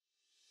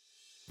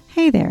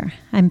Hey there,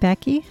 I'm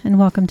Becky, and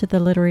welcome to the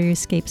Literary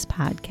Escapes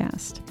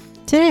podcast.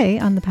 Today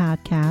on the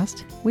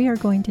podcast, we are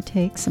going to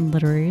take some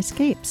literary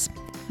escapes.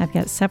 I've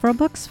got several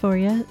books for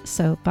you,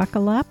 so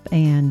buckle up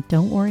and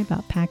don't worry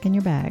about packing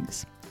your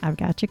bags. I've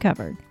got you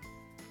covered.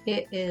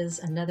 It is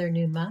another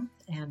new month,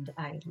 and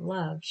I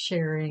love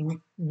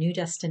sharing new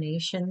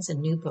destinations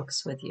and new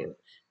books with you.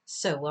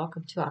 So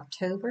welcome to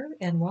October,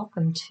 and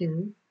welcome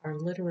to our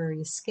literary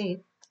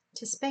escape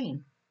to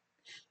Spain.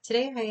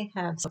 Today I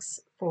have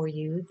books for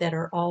you that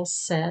are all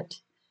set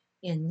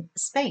in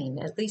Spain,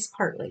 at least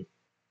partly.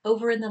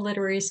 Over in the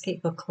Literary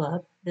Escape Book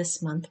Club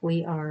this month,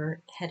 we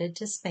are headed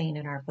to Spain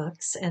in our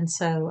books, and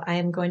so I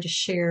am going to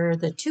share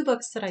the two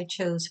books that I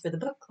chose for the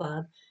book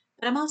club,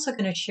 but I'm also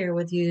going to share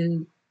with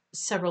you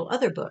several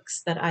other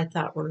books that I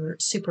thought were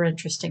super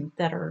interesting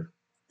that are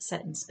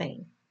set in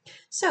Spain.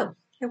 So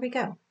here we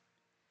go.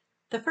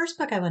 The first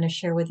book I want to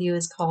share with you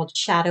is called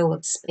Shadow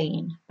of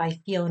Spain by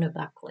Fiona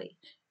Buckley.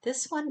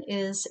 This one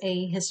is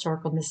a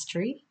historical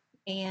mystery,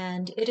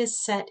 and it is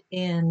set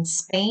in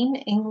Spain,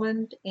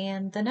 England,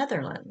 and the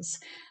Netherlands.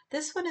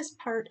 This one is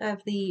part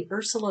of the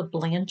Ursula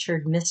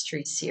Blanchard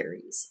mystery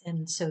series,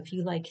 and so if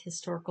you like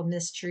historical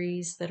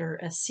mysteries that are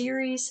a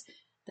series,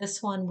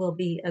 this one will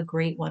be a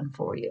great one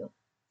for you.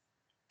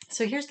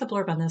 So here's the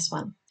blurb on this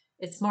one.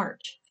 It's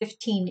March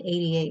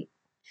 1588.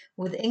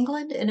 With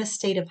England in a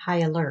state of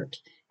high alert,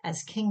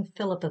 as King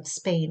Philip of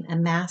Spain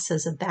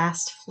amasses a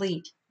vast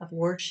fleet of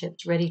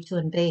warships ready to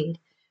invade,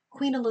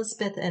 Queen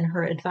Elizabeth and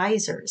her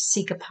advisors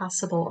seek a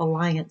possible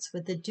alliance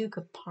with the Duke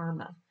of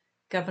Parma,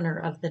 governor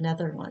of the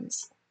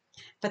Netherlands.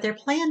 But their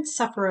plans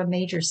suffer a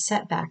major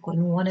setback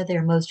when one of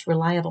their most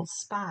reliable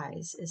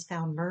spies is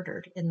found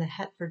murdered in the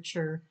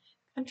Hertfordshire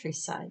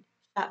countryside,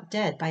 shot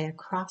dead by a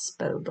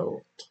crossbow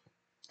bolt,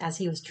 as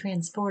he was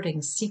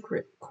transporting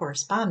secret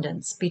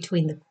correspondence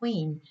between the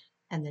Queen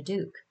and the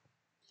Duke.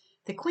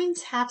 The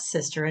Queen's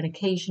half-sister and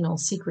occasional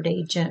secret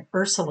agent,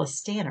 Ursula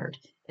Stannard,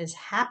 is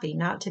happy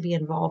not to be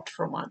involved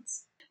for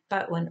once.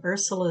 But when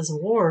Ursula's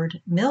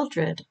ward,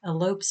 Mildred,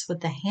 elopes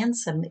with the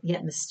handsome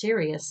yet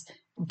mysterious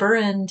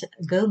Berend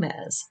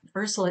Gomez,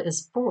 Ursula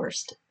is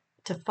forced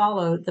to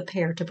follow the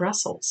pair to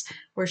Brussels,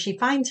 where she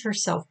finds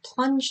herself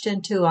plunged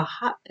into a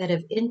hotbed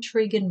of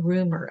intrigue and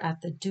rumor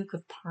at the Duke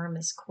of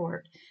Parma's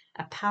court,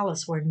 a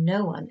palace where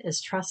no one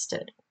is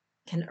trusted.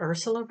 Can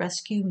Ursula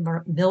rescue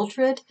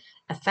Mildred,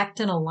 effect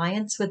an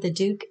alliance with the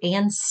Duke,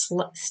 and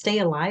stay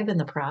alive in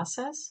the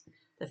process?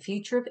 The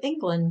future of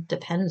England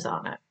depends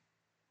on it.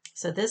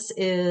 So this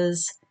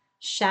is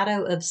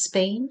Shadow of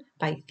Spain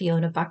by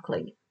Fiona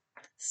Buckley.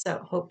 So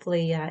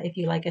hopefully, if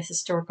you like a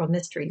historical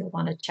mystery, you'll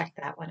want to check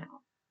that one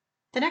out.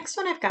 The next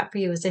one I've got for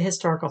you is a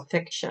historical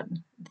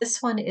fiction.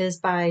 This one is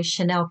by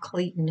Chanel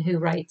Clayton, who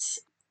writes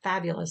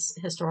fabulous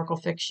historical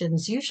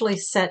fictions, usually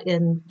set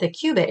in the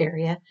Cuba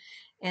area.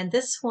 And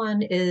this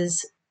one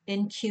is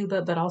in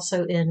Cuba, but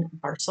also in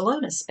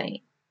Barcelona,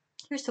 Spain.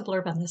 Here's the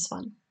blurb on this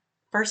one.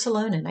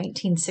 Barcelona,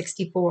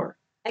 1964.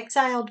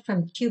 Exiled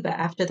from Cuba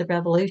after the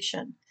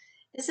revolution,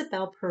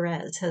 Isabel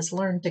Perez has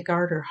learned to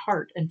guard her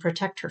heart and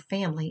protect her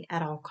family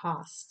at all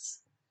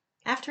costs.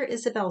 After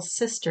Isabel's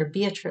sister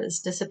Beatriz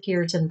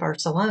disappears in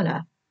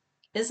Barcelona,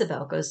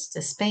 Isabel goes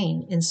to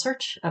Spain in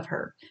search of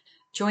her.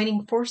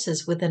 Joining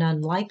forces with an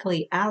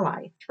unlikely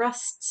ally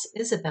thrusts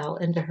Isabel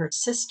into her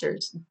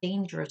sister's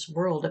dangerous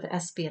world of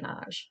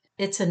espionage.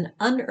 It's an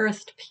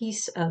unearthed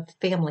piece of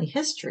family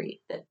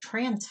history that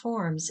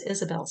transforms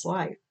Isabel's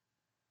life.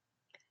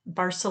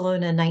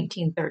 Barcelona,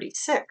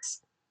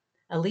 1936.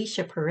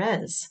 Alicia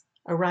Perez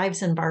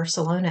arrives in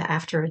Barcelona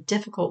after a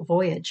difficult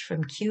voyage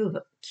from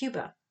Cuba.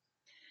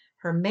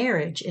 Her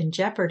marriage in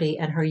jeopardy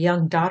and her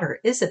young daughter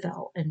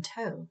Isabel in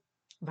tow.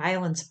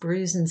 Violence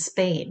brews in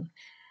Spain,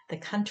 the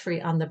country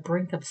on the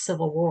brink of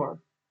civil war.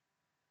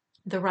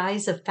 The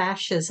rise of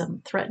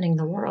fascism threatening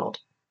the world.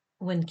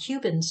 When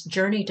Cubans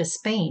journey to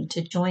Spain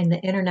to join the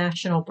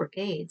international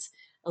brigades,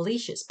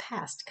 Alicia's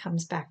past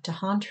comes back to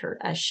haunt her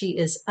as she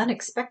is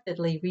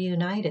unexpectedly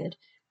reunited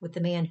with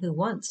the man who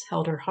once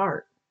held her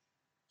heart.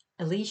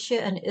 Alicia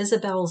and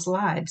Isabel's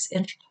lives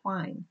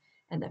intertwine,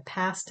 and the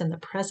past and the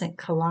present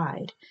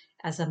collide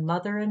as a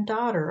mother and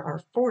daughter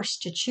are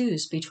forced to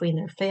choose between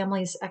their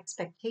family's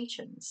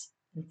expectations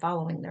and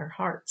following their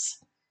hearts.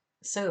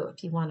 So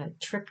if you want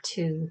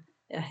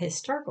a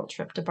historical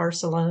trip to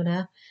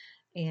Barcelona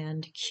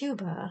and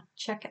Cuba,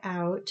 check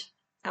out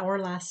Our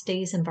Last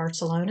Days in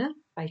Barcelona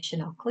by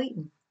Chanel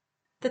Clayton.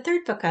 The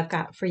third book I've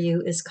got for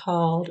you is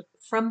called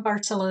From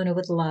Barcelona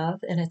with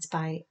Love, and it's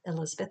by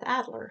Elizabeth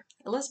Adler.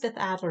 Elizabeth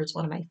Adler is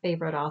one of my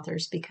favorite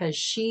authors because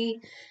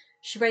she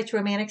writes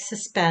romantic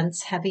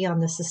suspense, heavy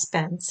on the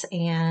suspense,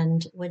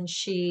 and when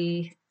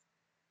she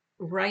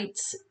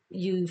writes,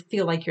 you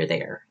feel like you're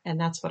there, and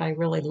that's what I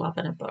really love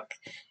in a book.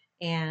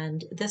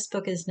 And this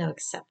book is no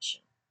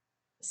exception.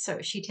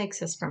 So she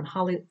takes us from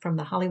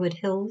the Hollywood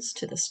Hills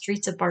to the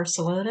streets of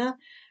Barcelona,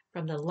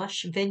 from the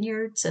lush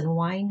vineyards and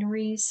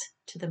wineries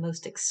to the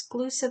most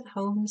exclusive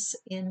homes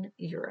in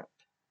Europe.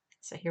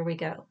 So here we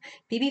go.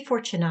 Bibi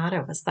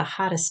Fortunato was the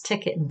hottest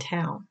ticket in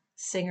town.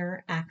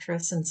 Singer,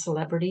 actress, and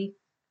celebrity.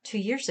 2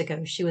 years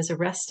ago, she was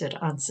arrested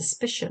on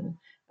suspicion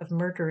of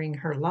murdering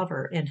her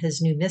lover and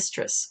his new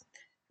mistress,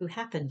 who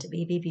happened to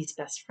be Bibi's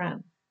best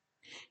friend.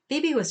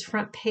 Bibi was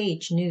front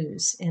page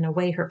news in a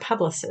way her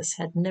publicist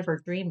had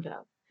never dreamed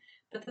of,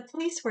 but the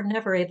police were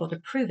never able to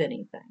prove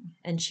anything,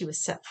 and she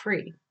was set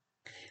free.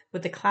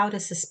 With the cloud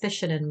of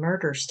suspicion and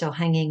murder still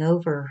hanging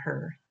over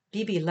her,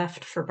 Bibi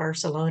left for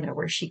Barcelona,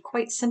 where she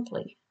quite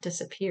simply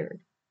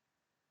disappeared.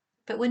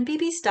 But when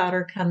Bibi's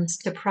daughter comes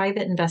to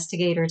private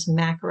investigators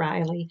Mac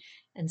Riley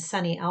and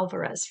Sonny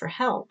Alvarez for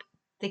help,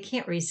 they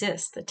can't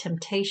resist the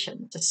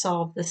temptation to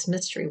solve this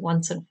mystery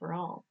once and for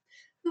all.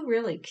 Who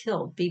really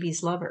killed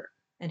Bibi's lover?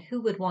 And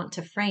who would want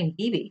to frame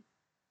Bibi?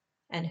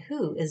 And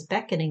who is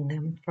beckoning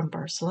them from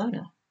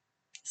Barcelona?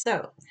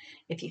 So,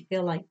 if you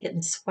feel like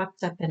getting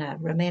swept up in a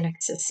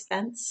romantic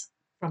suspense,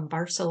 From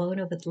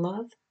Barcelona with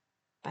Love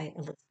by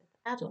Elizabeth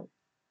Adler.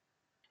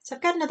 So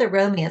I've got another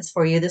romance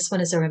for you. This one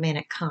is a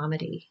romantic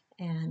comedy,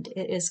 and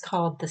it is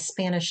called The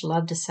Spanish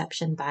Love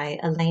Deception by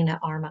Elena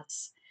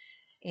Armas.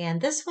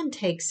 And this one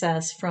takes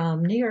us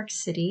from New York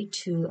City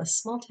to a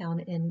small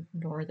town in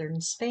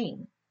northern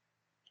Spain.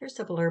 Here's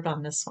the blurb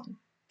on this one.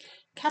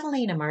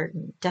 Catalina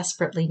Martin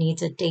desperately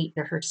needs a date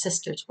to her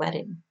sister's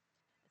wedding,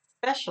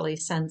 especially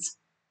since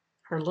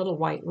her little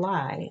white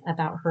lie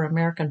about her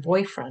American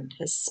boyfriend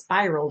has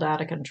spiraled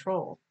out of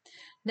control.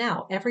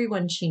 Now,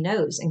 everyone she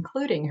knows,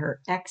 including her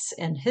ex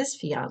and his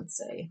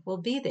fiance, will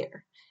be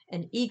there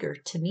and eager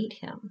to meet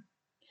him.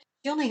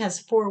 She only has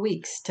 4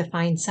 weeks to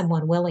find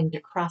someone willing to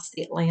cross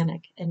the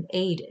Atlantic and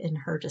aid in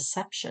her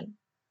deception.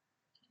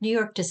 New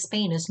York to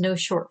Spain is no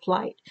short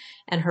flight,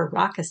 and her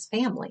raucous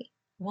family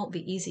won't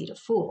be easy to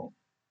fool.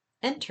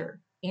 Enter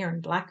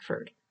Aaron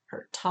Blackford,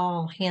 her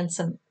tall,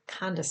 handsome,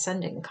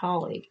 condescending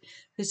colleague,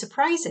 who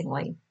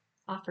surprisingly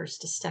offers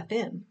to step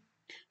in.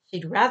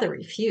 She'd rather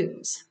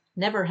refuse.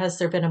 Never has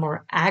there been a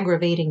more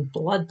aggravating,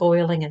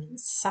 blood-boiling, and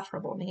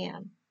insufferable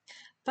man.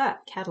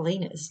 But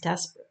Catalina is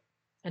desperate,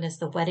 and as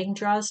the wedding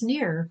draws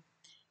near,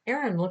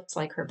 Aaron looks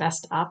like her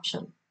best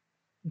option.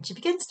 And she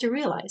begins to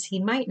realize he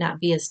might not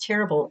be as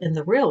terrible in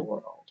the real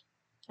world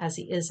as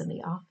he is in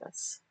the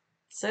office.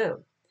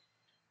 So,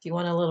 if you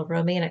want a little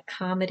romantic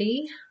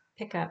comedy,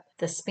 pick up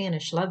The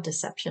Spanish Love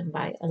Deception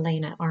by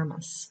Elena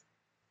Armas.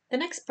 The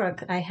next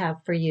book I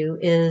have for you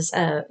is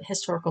a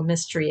historical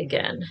mystery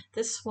again.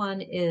 This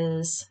one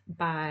is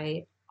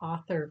by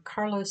author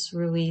Carlos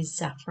Ruiz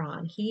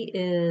Zafran. He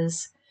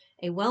is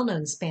a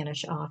well-known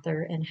Spanish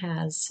author and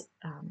has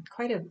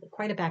quite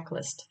a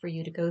backlist for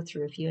you to go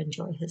through if you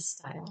enjoy his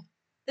style.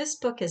 This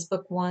book is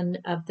book 1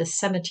 of the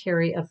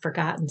Cemetery of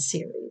Forgotten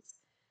series.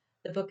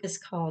 The book is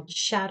called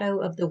Shadow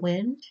of the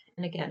Wind,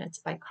 and again, it's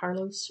by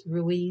Carlos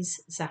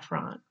Ruiz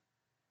Zafran.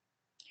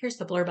 Here's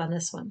the blurb on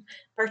this one.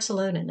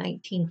 Barcelona,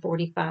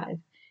 1945.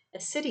 A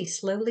city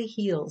slowly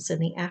heals in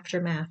the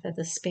aftermath of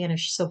the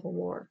Spanish Civil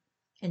War,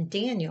 and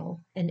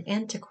Daniel, an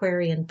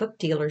antiquarian book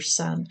dealer's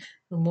son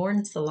who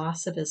mourns the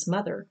loss of his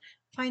mother,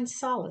 finds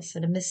solace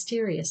in a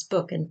mysterious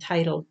book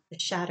entitled The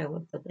Shadow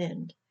of the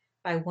Wind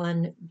by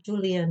one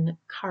Julian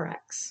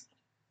Carax.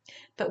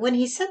 But when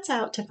he sets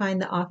out to find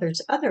the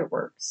author's other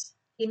works,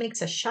 he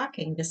makes a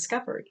shocking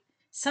discovery.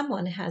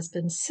 Someone has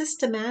been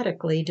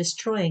systematically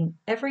destroying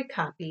every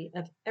copy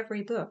of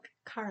every book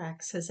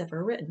Carax has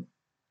ever written.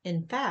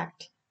 In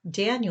fact,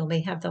 Daniel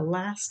may have the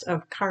last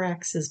of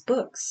Carax's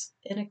books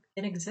in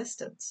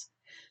existence.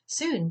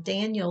 Soon,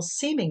 Daniel's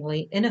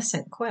seemingly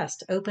innocent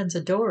quest opens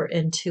a door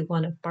into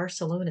one of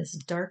Barcelona's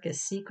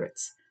darkest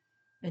secrets,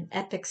 an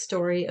epic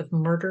story of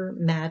murder,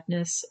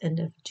 madness, and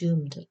of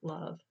doomed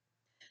love.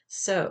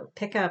 So,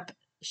 pick up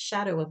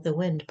Shadow of the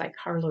Wind by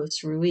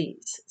Carlos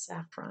Ruiz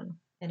Zafran.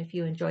 And if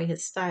you enjoy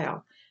his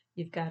style,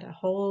 you've got a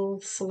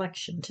whole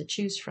selection to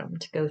choose from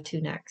to go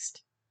to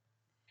next.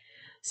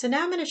 So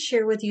now I'm going to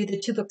share with you the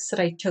 2 books that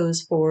I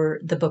chose for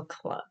the book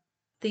club.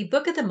 The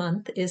book of the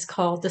month is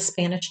called The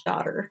Spanish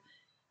Daughter.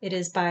 It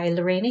is by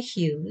Lorena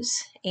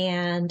Hughes,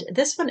 and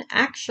this one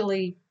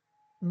actually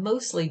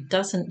mostly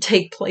doesn't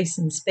take place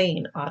in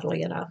Spain,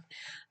 oddly enough.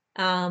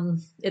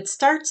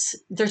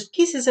 There's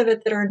pieces of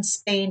it that are in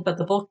Spain, but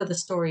the bulk of the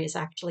story is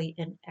actually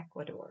in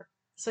Ecuador.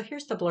 So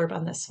here's the blurb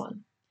on this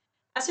one.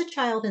 As a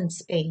child in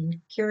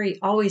Spain, Curie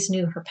always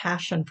knew her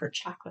passion for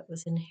chocolate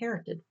was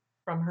inherited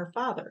from her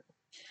father.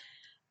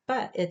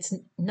 But it's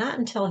not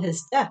until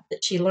his death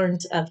that she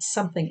learns of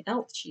something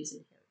else she's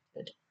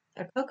inherited,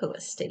 a cocoa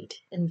estate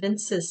in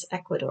Vinces,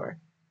 Ecuador,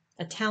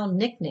 a town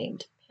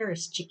nicknamed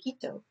Paris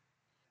Chiquito.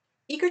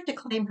 Eager to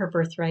claim her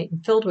birthright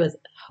and filled with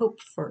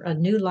hope for a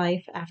new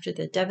life after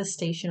the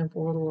devastation of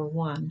World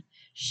War I,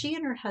 she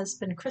and her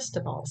husband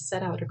Cristobal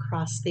set out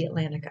across the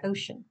Atlantic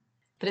Ocean.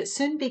 But it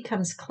soon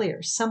becomes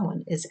clear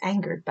someone is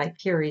angered by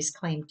Curie's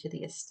claim to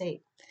the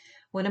estate.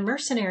 When a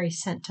mercenary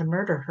sent to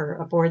murder her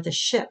aboard the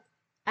ship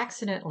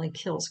accidentally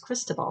kills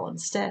Cristobal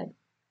instead,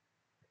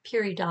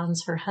 Curie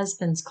dons her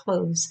husband's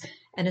clothes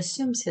and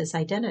assumes his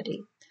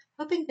identity,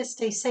 hoping to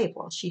stay safe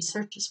while she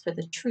searches for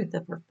the truth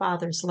of her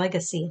father's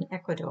legacy in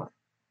Ecuador.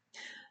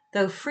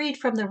 Though freed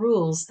from the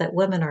rules that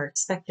women are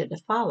expected to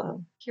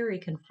follow, Curie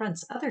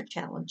confronts other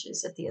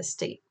challenges at the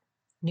estate: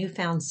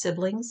 newfound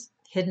siblings,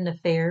 hidden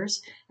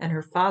affairs, and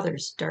her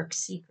father's dark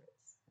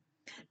secrets.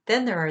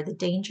 Then there are the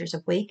dangers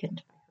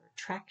awakened by her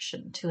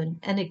attraction to an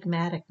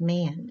enigmatic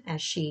man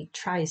as she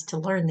tries to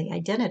learn the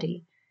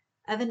identity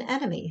of an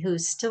enemy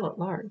who's still at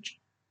large,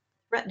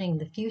 threatening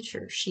the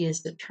future she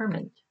is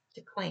determined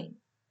to claim.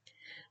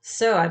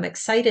 So I'm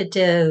excited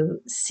to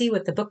see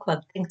what the book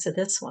club thinks of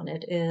this one.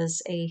 It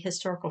is a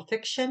historical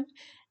fiction,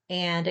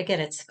 and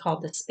again, it's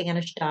called The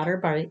Spanish Daughter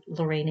by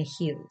Lorena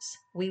Hughes.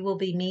 We will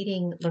be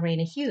meeting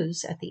Lorena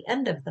Hughes at the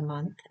end of the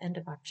month, end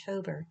of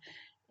October.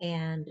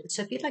 And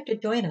so if you'd like to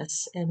join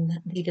us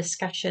in the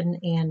discussion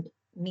and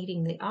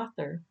meeting the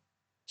author,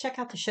 check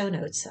out the show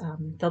notes.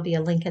 There'll be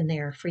a link in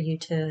there for you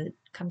to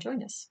come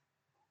join us.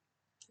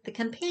 The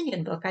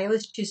companion book, I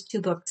always choose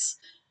 2 books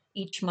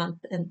each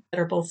month and that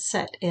are both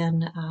set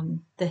in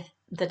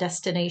the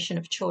destination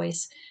of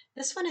choice.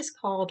 This one is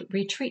called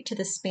Retreat to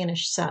the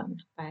Spanish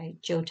Sun by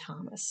Jo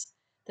Thomas.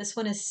 This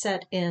one is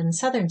set in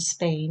southern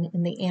Spain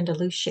in the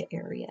Andalusia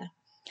area.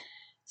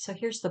 So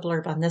here's the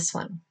blurb on this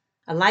one.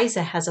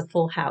 Eliza has a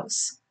full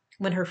house.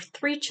 When her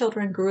 3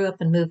 children grew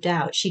up and moved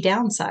out, she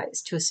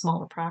downsized to a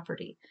smaller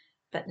property.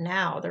 But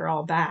now they're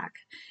all back.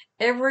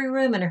 Every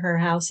room in her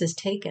house is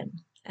taken,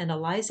 and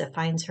Eliza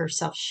finds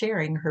herself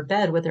sharing her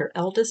bed with her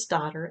eldest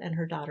daughter and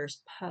her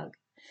daughter's pug.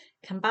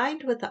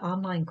 Combined with the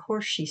online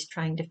course she's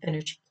trying to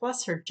finish,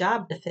 plus her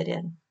job to fit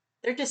in,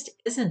 there just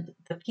isn't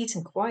the peace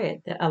and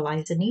quiet that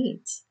Eliza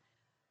needs.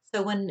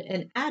 So when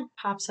an ad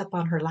pops up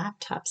on her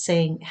laptop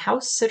saying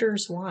house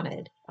sitters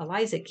wanted,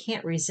 Eliza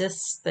can't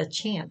resist the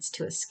chance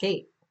to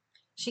escape.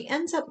 She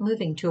ends up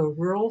moving to a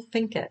rural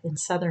finca in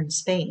southern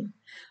Spain,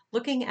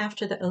 looking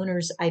after the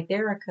owner's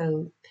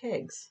Iberico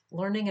pigs,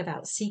 learning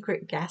about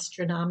secret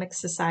gastronomic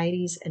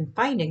societies, and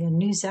finding a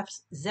new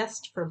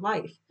zest for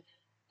life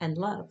and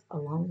love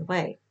along the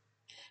way.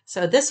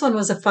 So this one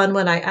was a fun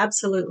one. I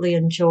absolutely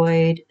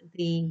enjoyed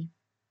the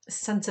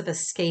sense of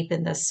escape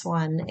in this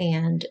one,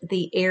 and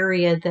the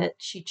area that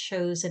she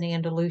chose in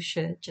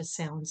Andalusia just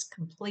sounds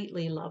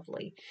completely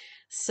lovely.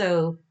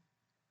 So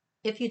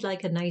if you'd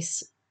like a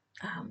nice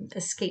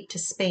escape to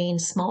Spain,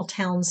 small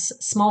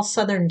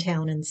southern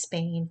town in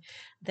Spain,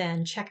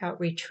 then check out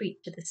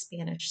Retreat to the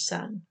Spanish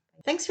Sun.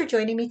 Thanks for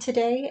joining me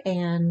today,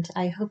 and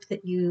I hope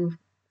that you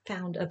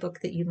found a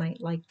book that you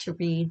might like to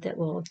read that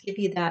will give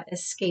you that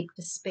escape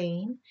to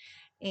Spain.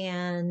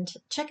 And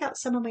check out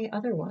some of my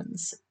other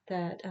ones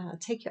that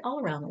take you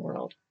all around the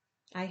world.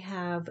 I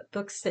have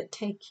books that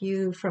take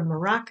you from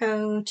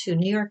Morocco to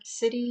New York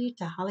City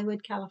to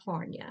Hollywood,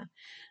 California.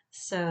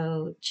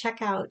 So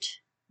check out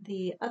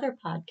the other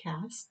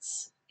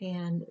podcasts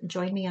and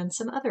join me on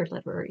some other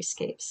literary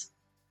escapes.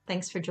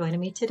 Thanks for joining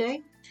me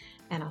today,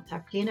 and I'll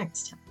talk to you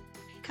next time.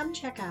 Come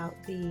check out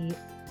the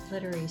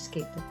Literary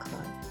Escape Book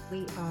Club.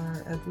 We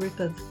are a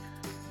group of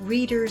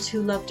readers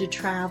who love to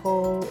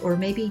travel, or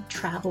maybe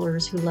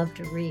travelers who love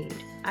to read.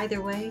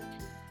 Either way,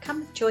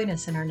 come join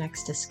us in our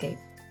next escape.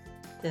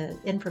 The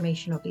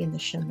information will be in the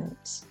show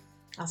notes.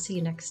 I'll see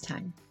you next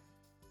time.